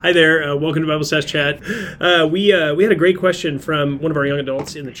Hi there. Welcome to Bible Stash Chat. We had a great question from one of our young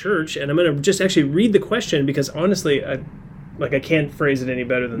adults in the church, and I'm going to just actually read the question because honestly, I can't phrase it any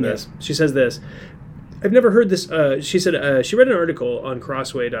better than this. She says this. I've never heard this. She said she read an article on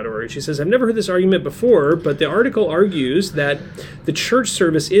crossway.org. She says, I've never heard this argument before, but the article argues that the church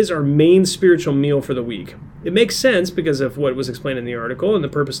service is our main spiritual meal for the week. It makes sense because of what was explained in the article and the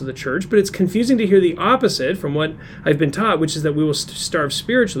purpose of the church, but it's confusing to hear the opposite from what I've been taught, which is that we will starve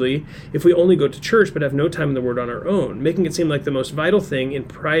spiritually if we only go to church but have no time in the Word on our own, making it seem like the most vital thing in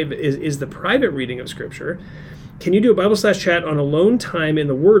private is the private reading of Scripture. Can you do a Bible Slash Chat on alone time in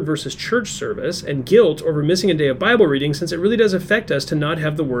the Word versus church service and guilt over missing a day of Bible reading, since it really does affect us to not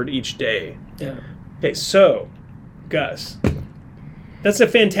have the Word each day? Yeah. Okay, so, Gus, that's a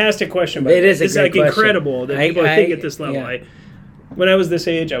fantastic question. It is a it's great question. Incredible that people think at this level. Yeah. When I was this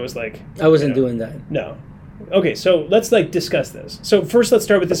age, I was like... I wasn't doing that. No. Okay, so let's discuss this. So first, let's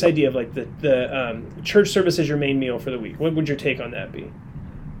start with this idea of the church service as your main meal for the week. What would your take on that be?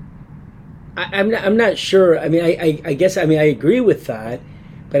 I'm not sure. I mean, I guess I agree with that,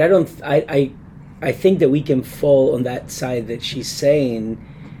 but I don't. I think that we can fall on that side that she's saying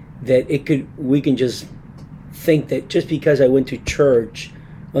that we can just think that just because I went to church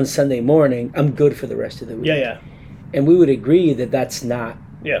on Sunday morning, I'm good for the rest of the week. Yeah. And we would agree that that's not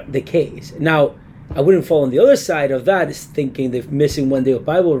the case. Now, I wouldn't fall on the other side of that, is thinking that missing one day of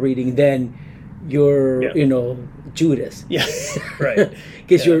Bible reading, then you're, Judas. Yeah, right.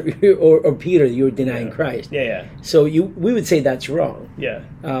 Because you're or Peter, you're denying Christ. Yeah. So we would say that's wrong. Yeah.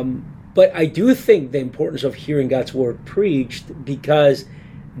 But I do think the importance of hearing God's word preached, because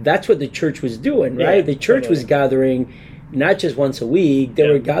that's what the church was doing, right? Yeah, the church was gathering not just once a week; they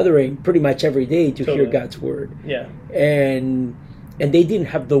were gathering pretty much every day to hear God's word. Yeah. And they didn't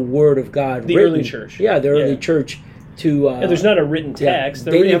have the word of God. The written. early church. Yeah, the early church. There's not a written text.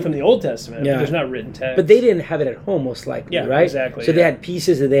 They're reading from the Old Testament, but there's not written text. But they didn't have it at home, most likely, right? Exactly. So they had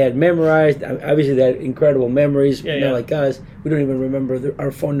pieces that they had memorized. Obviously, they had incredible memories. Not like us. We don't even remember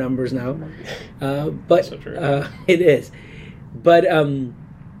our phone numbers now. But so true. It is. But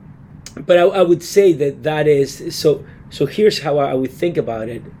I would say that is so. So here's how I would think about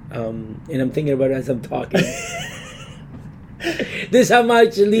it, and I'm thinking about it as I'm talking. This is how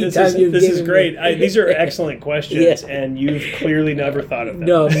much lead time you've given me. This is great. These are excellent questions, and you've clearly never thought of them.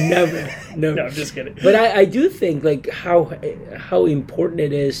 No, never. No, I'm just kidding. But I do think how important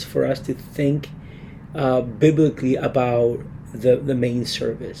it is for us to think biblically about the main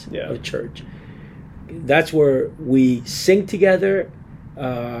service of church. That's where we sing together.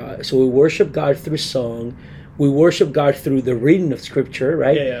 So we worship God through song. We worship God through the reading of Scripture,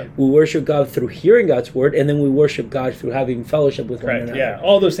 right? Yeah. We worship God through hearing God's word, and then we worship God through having fellowship with one another. Yeah,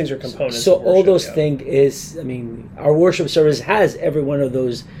 all those things are components. So of worship, all those things our worship service has every one of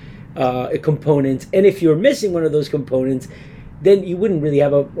those components. And if you're missing one of those components, then you wouldn't really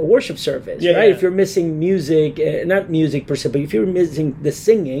have a worship service, right? Yeah. If you're missing music, not music per se, but if you're missing the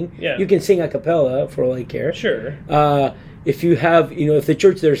singing, you can sing a cappella for all I care. Sure. If you have, if the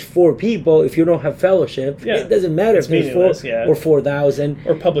church there's 4 people, if you don't have fellowship, it doesn't matter if there's 4 or 4,000.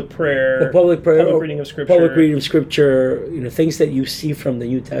 Or public prayer. Public reading of Scripture. Public reading of Scripture, things that you see from the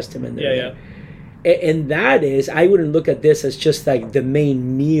New Testament. And that is, I wouldn't look at this as just like the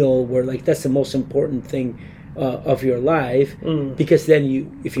main meal where like that's the most important thing of your life, because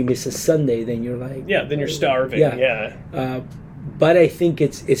then if you miss a Sunday, then you're like... Yeah, then you're starving. Yeah. But I think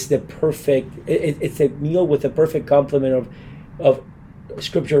it's the perfect... It's a meal with a perfect complement of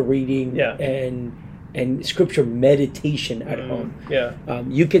Scripture reading and Scripture meditation at home. Yeah.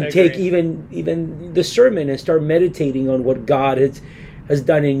 You can take even the sermon and start meditating on what God has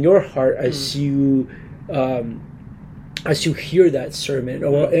done in your heart as you hear that sermon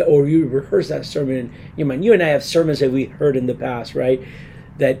or you rehearse that sermon in your mind. You and I have sermons that we heard in the past, right?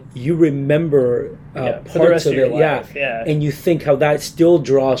 That you remember parts of it, and you think how that still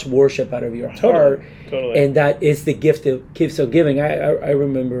draws worship out of your heart, and that is the gift of giving. I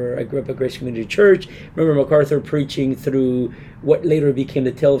remember I grew up at Grace Community Church. Remember MacArthur preaching through what later became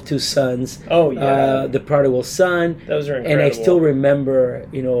the Tale of Two Sons. The prodigal son. Those are incredible. And I still remember,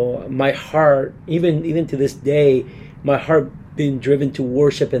 my heart, even to this day, my heart being driven to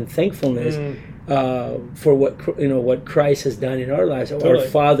worship and thankfulness. For what Christ has done in our lives, our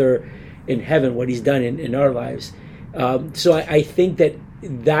Father in heaven, what He's done in our lives. So I think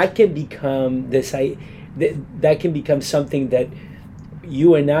that can become that can become something that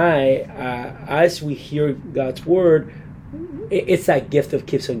you and I, as we hear God's word, it's that gift of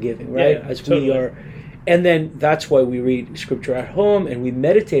gifts on giving, right? We are, and then that's why we read Scripture at home and we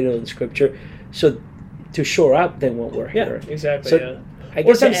meditate on Scripture, so to shore up then what we're hearing. Exactly. So I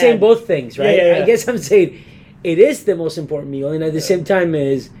guess I'm saying both things, right? Yeah. I guess I'm saying it is the most important meal, and at the same time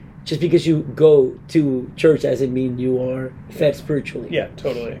is just because you go to church doesn't mean you are fed spiritually. Yeah,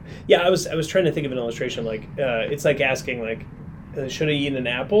 totally. Yeah, I was trying to think of an illustration. Like, it's like asking, like, should I eat an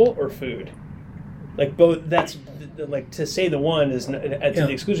apple or food? Like, both. That's like, to say the one is to the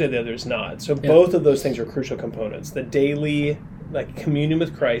exclusion of the other is not. So both of those things are crucial components. The daily, like, communion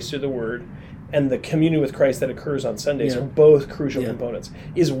with Christ through the Word, and the communion with Christ that occurs on Sundays are both crucial components.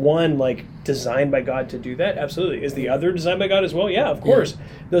 Is one, like, designed by God to do that? Absolutely. Is the other designed by God as well? Yeah, of course.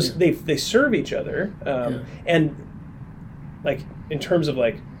 Those they serve each other, and, like, in terms of,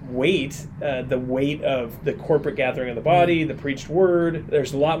 like, weight, the weight of the corporate gathering of the body, the preached word.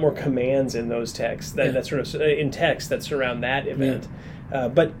 There's a lot more commands in those texts that sort of in text that surround that event.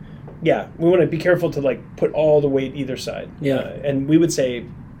 But yeah, we want to be careful to, like, put all the weight either side. And we would say,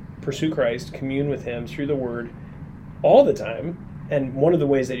 pursue Christ, commune with Him through the Word all the time. And one of the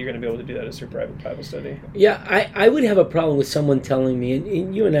ways that you're going to be able to do that is through private Bible study. Yeah, I would have a problem with someone telling me,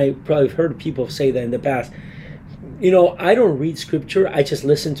 and you and I probably have heard people say that in the past, I don't read Scripture, I just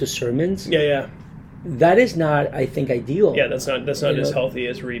listen to sermons. Yeah. That is not, I think, ideal. Yeah, that's not as healthy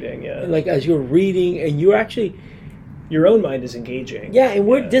as reading, Like, as you're reading, and you're actually... Your own mind is engaging. Yeah, and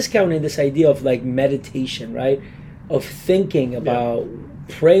we're discounting this idea of, like, meditation, right? Of thinking about...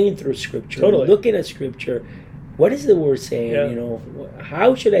 praying through Scripture, looking at Scripture. What is the Word saying?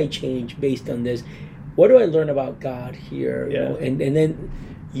 How should I change based on this? What do I learn about God here? And then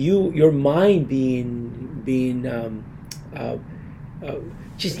your mind being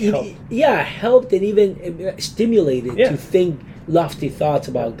helped and even stimulated to think lofty thoughts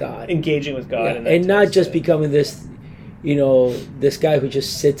about God, engaging with God, and not just becoming this. This guy who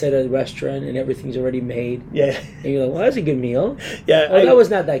just sits at a restaurant and everything's already made. Yeah. And you're like, well, that's a good meal. Yeah. That was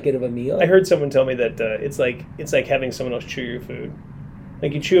not that good of a meal. I heard someone tell me that it's like having someone else chew your food.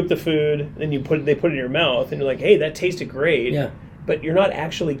 Like, you chew up the food, then they put it in your mouth, and you're like, hey, that tasted great. Yeah. But you're not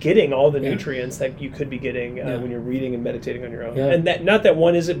actually getting all the nutrients that you could be getting when you're reading and meditating on your own. Yeah. And that, not that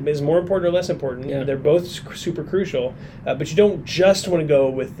one is more important or less important. Yeah. They're both super crucial. But you don't just want to go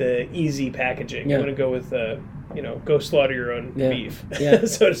with the easy packaging. You want to go with go slaughter your own beef,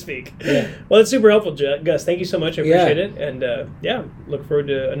 so to speak. Yeah. Well, that's super helpful, Gus. Thank you so much. I appreciate it. And look forward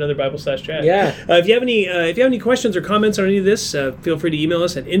to another Bible/chat. Yeah. If you have any questions or comments on any of this, feel free to email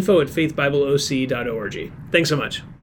us at info@faithbibleoc.org. Thanks so much.